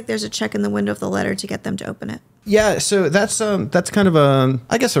it looks like there's a check in the window of the letter to get them to open it? Yeah, so that's kind of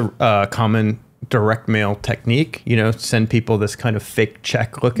a common direct mail technique. Send people this kind of fake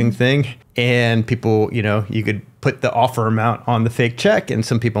check looking thing, and people, you could put the offer amount on the fake check, and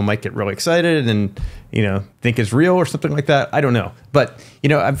some people might get really excited and think it's real or something like that. I don't know, but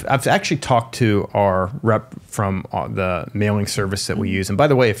I've actually talked to our rep from the mailing service that we use. And by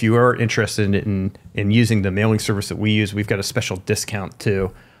the way, if you are interested in using the mailing service that we use, we've got a special discount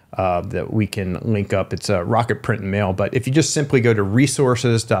too. That we can link up. It's a Rocket Print and Mail. But if you just simply go to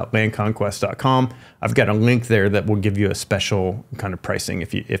resources.landconquest.com, I've got a link there that will give you a special kind of pricing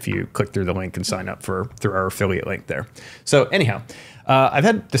if you click through the link and sign up through our affiliate link there. So anyhow, I've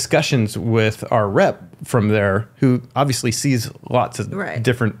had discussions with our rep from there who obviously sees lots of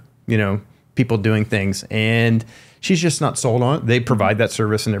different people doing things, and she's just not sold on it. They provide that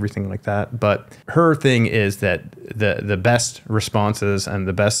service and everything like that. But her thing is that the best responses and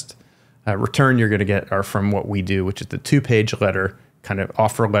the best return you're going to get are from what we do, which is the 2-page letter, kind of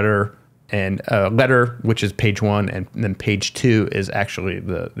offer letter, and a letter, which is page 1, and then page 2 is actually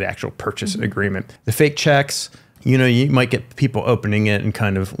the actual purchase agreement. The fake checks, you might get people opening it and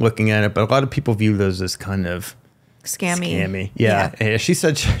kind of looking at it, but a lot of people view those as kind of scammy. Yeah. And she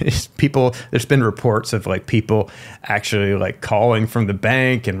said there's been reports of people actually calling from the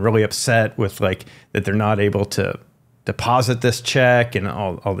bank and really upset with that they're not able to deposit this check and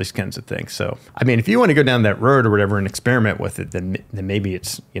all these kinds of things. So, I mean, if you want to go down that road or whatever and experiment with it, then maybe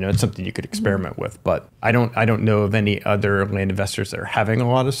it's something you could experiment with. But I don't know of any other land investors that are having a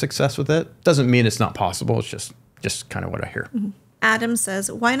lot of success with it. Doesn't mean it's not possible. It's just kind of what I hear. Adam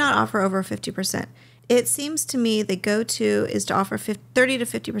says, why not offer over 50%? It seems to me the go-to is to offer 30 to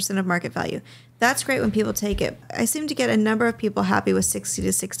 50% of market value. That's great when people take it. I seem to get a number of people happy with 60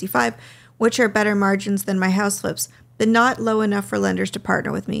 to 65, which are better margins than my house flips, but not low enough for lenders to partner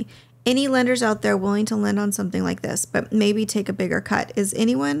with me. Any lenders out there willing to lend on something like this, but maybe take a bigger cut? Is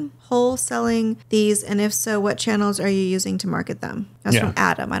anyone wholesaling these? And if so, what channels are you using to market them? That's from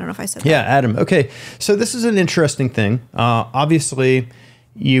Adam. I don't know if I said that. Yeah, Adam. Okay. So this is an interesting thing. Obviously,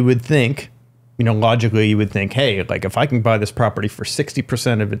 you would think, logically you would think, hey, if I can buy this property for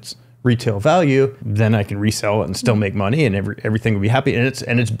 60% of its retail value, then I can resell it and still make money, and everything will be happy. And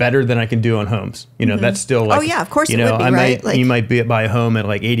it's better than I can do on homes. That's still oh yeah, of course it would be, right? You might buy a home at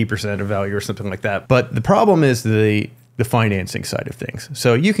 80% of value or something like that. But the problem is the financing side of things.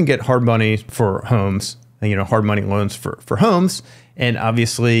 So you can get hard money for homes, hard money loans for homes. And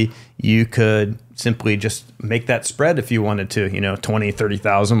obviously you could simply just make that spread if you wanted to, 20,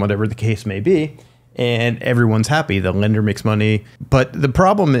 30,000, whatever the case may be. And everyone's happy. The lender makes money. But the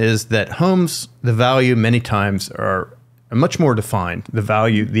problem is that homes, the value many times are much more defined. The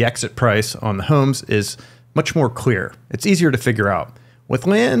value, the exit price on the homes is much more clear. It's easier to figure out. With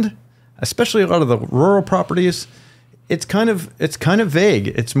land, especially a lot of the rural properties, it's kind of vague.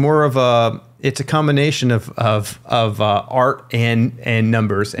 It's more of a combination of art and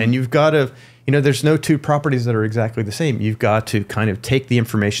numbers, and you've got to, there's no two properties that are exactly the same. You've got to kind of take the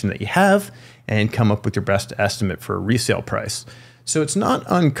information that you have and come up with your best estimate for a resale price. So it's not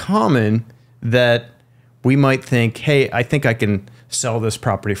uncommon that we might think, hey, I think I can sell this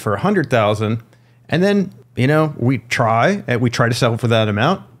property for $100,000, and then we try to sell it for that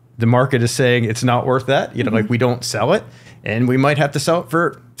amount. The market is saying it's not worth that. We don't sell it, and we might have to sell it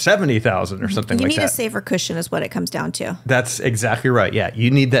for $70,000 or something like that. You need a safer cushion is what it comes down to. That's exactly right. Yeah,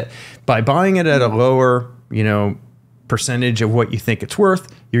 you need that. By buying it at a lower, percentage of what you think it's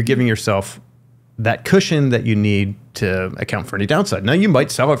worth, you're giving yourself that cushion that you need to account for any downside. Now, you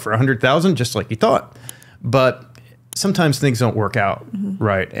might sell it for $100,000 just like you thought, but sometimes things don't work out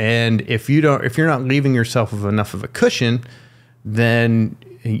right. And if you're not leaving yourself with enough of a cushion, then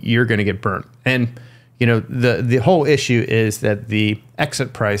you're going to get burnt. And the whole issue is that the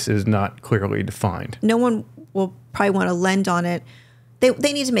exit price is not clearly defined. No one will probably want to lend on it.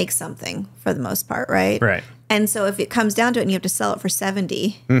 They need to make something for the most part, right? Right. And so if it comes down to it and you have to sell it for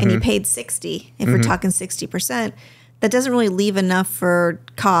 70 and you paid 60, if we're talking 60%, that doesn't really leave enough for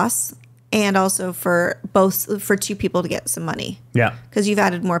costs and also for two people to get some money. Yeah. Because you've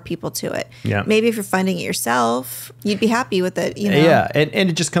added more people to it. Yeah. Maybe if you're funding it yourself, you'd be happy with it, Yeah. And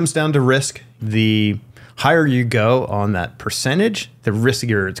it just comes down to risk. The higher you go on that percentage, the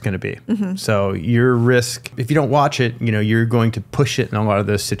riskier it's going to be. So your risk, if you don't watch it, you're going to push it in a lot of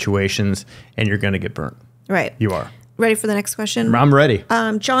those situations and you're going to get burnt. Right. You are. Ready for the next question? I'm ready.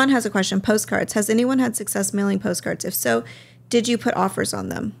 John has a question. Postcards. Has anyone had success mailing postcards? If so, did you put offers on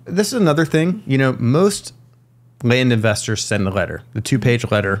them? This is another thing. Most land investors send a letter, the 2-page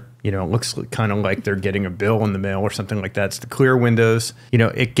letter. It looks kind of like they're getting a bill in the mail or something like that. It's the clear windows.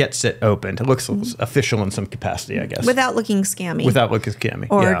 It gets it opened. It looks official in some capacity, I guess. Without looking scammy.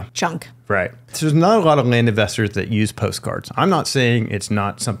 Or junk. Right. So there's not a lot of land investors that use postcards. I'm not saying it's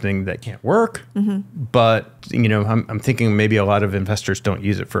not something that can't work, but I'm thinking maybe a lot of investors don't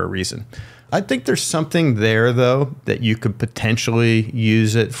use it for a reason. I think there's something there, though, that you could potentially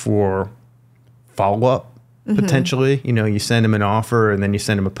use it for follow-up. Potentially, you send them an offer and then you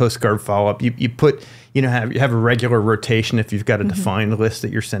send them a postcard follow-up. You put, you have a regular rotation if you've got a defined list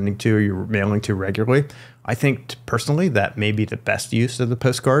that you're sending to or you're mailing to regularly. I think personally that may be the best use of the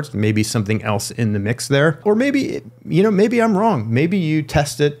postcards. Maybe something else in the mix there. Or maybe, maybe I'm wrong. Maybe you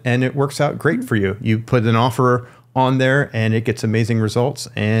test it and it works out great for you. You put an offer on there and it gets amazing results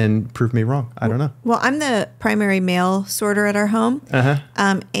and prove me wrong. I don't know. Well, I'm the primary mail sorter at our home.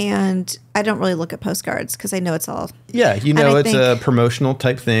 And I don't really look at postcards because I know it's all. Yeah, it's a promotional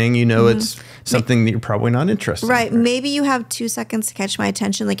type thing. It's something that you're probably not interested in. Right. Maybe you have 2 seconds to catch my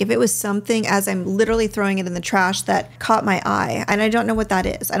attention. Like if it was something as I'm literally throwing it in the trash that caught my eye, and I don't know what that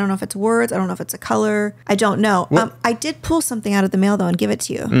is. I don't know if it's words. I don't know if it's a color. I don't know. I did pull something out of the mail though and give it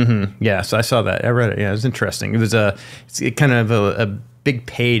to you. Yeah, so I saw that. I read it. Yeah, it was interesting. It was kind of a big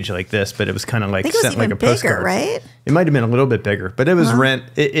page like this, but it was kind of like sent like a postcard. Bigger, right? It might have been a little bit bigger, but it was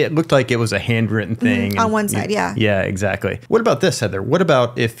it looked like it was a handwritten thing. On one side, yeah. Yeah, exactly. What about this, Heather? What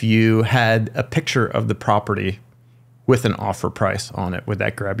about if you had a picture of the property with an offer price on it? Would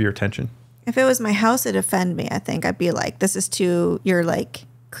that grab your attention? If it was my house, it'd offend me, I think. I'd be like, this is you're like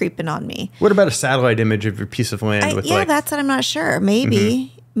creeping on me. What about a satellite image of your piece of land? That's what I'm not sure.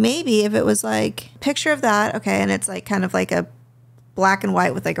 Maybe if it was like picture of that, okay, and it's like kind of like a black and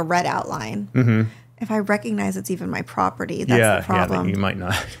white with like a red outline. If I recognize it's even my property, that's the problem. Yeah, you might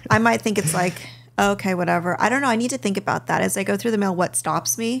not. I might think it's like, okay, whatever. I don't know. I need to think about that as I go through the mail. What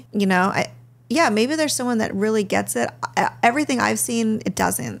stops me? Maybe there's someone that really gets it. Everything I've seen, it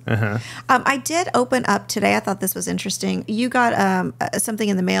doesn't. I did open up today. I thought this was interesting. You got something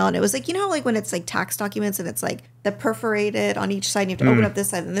in the mail, and it was like, like when it's like tax documents, and it's like the perforated on each side. And you have to open up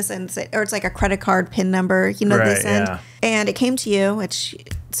this side and this side, or it's like a credit card PIN number. This end. Yeah. And it came to you, which,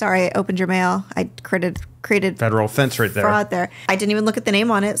 sorry, I opened your mail. I created federal offense right there. Fraud there. I didn't even look at the name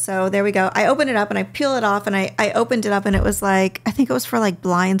on it. So there we go. I opened it up and I peel it off and I opened it up and it was like, I think it was for like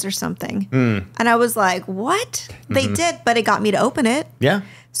blinds or something. And I was like, what? They did, but it got me to open it. Yeah.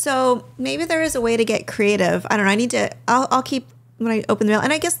 So maybe there is a way to get creative. I don't know. I'll keep when I open the mail.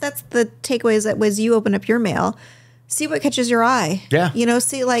 And I guess that's the takeaway is that was you open up your mail. See what catches your eye. Yeah.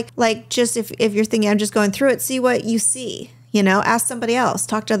 See like just if you're thinking I'm just going through it, see what you see. Ask somebody else,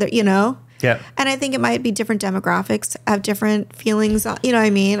 talk to other, Yeah. And I think it might be different demographics, have different feelings. You know what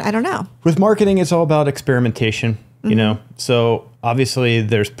I mean? I don't know. With marketing, it's all about experimentation, So obviously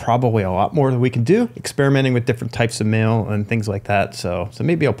there's probably a lot more that we can do, experimenting with different types of mail and things like that. So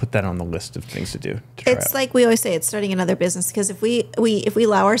maybe I'll put that on the list of things to do. It's like we always say, it's starting another business, because if we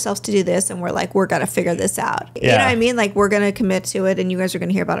allow ourselves to do this and we're like, we're going to figure this out. You know what I mean? Like we're going to commit to it and you guys are going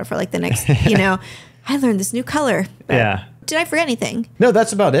to hear about it for like the next, I learned this new color. Yeah. Did I forget anything? No,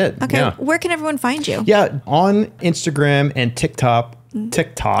 that's about it. Okay. Yeah. Where can everyone find you? Yeah. On Instagram and TikTok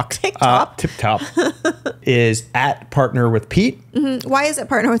is at Partner with Pete. Why is it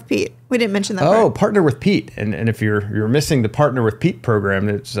Partner with Pete? We didn't mention that. Oh, Partner with Pete. And if you're missing the Partner with Pete program,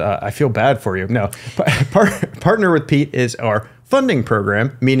 it's I feel bad for you. No, Partner with Pete is our funding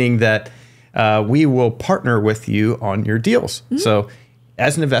program, meaning that we will partner with you on your deals. So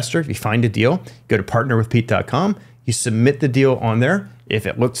as an investor, if you find a deal, go to partnerwithpete.com. You submit the deal on there. If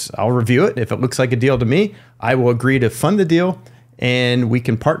it looks, I'll review it. If it looks like a deal to me, I will agree to fund the deal and we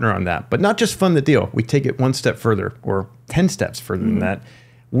can partner on that. But not just fund the deal. We take it one step further or 10 steps further than that.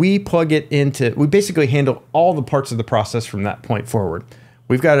 We plug it into, we basically handle all the parts of the process from that point forward.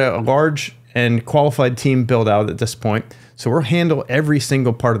 We've got a large and qualified team built out at this point. So we'll handle every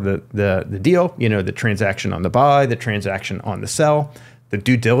single part of the deal, the transaction on the buy, the transaction on the sell, the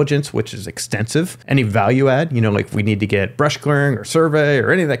due diligence, which is extensive, any value add, like if we need to get brush clearing or survey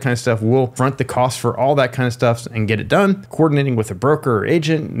or any of that kind of stuff, we'll front the cost for all that kind of stuff and get it done. Coordinating with a broker or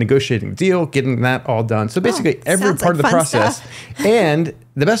agent, negotiating a deal, getting that all done. So basically every part of the process. And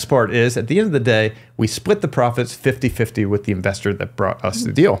the best part is at the end of the day, we split the profits 50-50 with the investor that brought us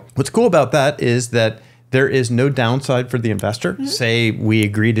the deal. What's cool about that is that there is no downside for the investor. Say we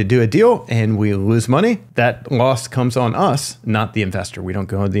agree to do a deal and we lose money, that loss comes on us, not the investor. We don't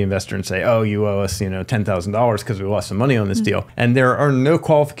go to the investor and say, oh, you owe us, $10,000 because we lost some money on this deal. And there are no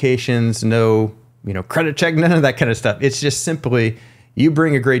qualifications, no, credit check, none of that kind of stuff. It's just simply you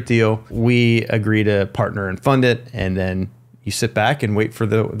bring a great deal, we agree to partner and fund it, and then you sit back and wait for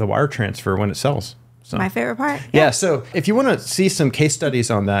the wire transfer when it sells. So, my favorite part. Yeah. So if you want to see some case studies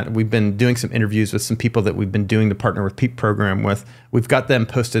on that, we've been doing some interviews with some people that we've been doing the Partner with Pete program with. We've got them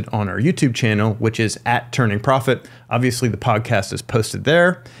posted on our YouTube channel, which is at Turning Profit. Obviously, the podcast is posted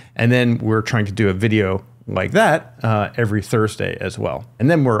there. And then we're trying to do a video like that every Thursday as well. And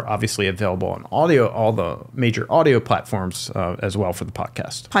then we're obviously available on audio, all the major audio platforms as well for the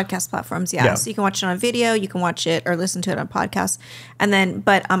podcast. Podcast platforms, yeah. So you can watch it on video, you can watch it or listen to it on podcast. And then,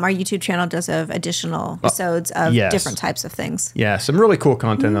 but our YouTube channel does have additional episodes of different types of things. Yeah, some really cool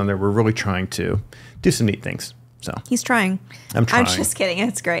content on there. We're really trying to do some neat things. So he's trying. I'm trying. I'm just kidding.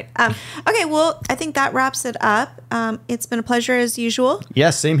 It's great. Okay, well, I think that wraps it up. It's been a pleasure as usual.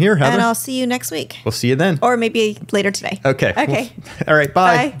 Yes, same here, Heather. And I'll see you next week. We'll see you then. Or maybe later today. Okay. Okay. All right.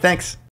 Bye. Bye. Thanks.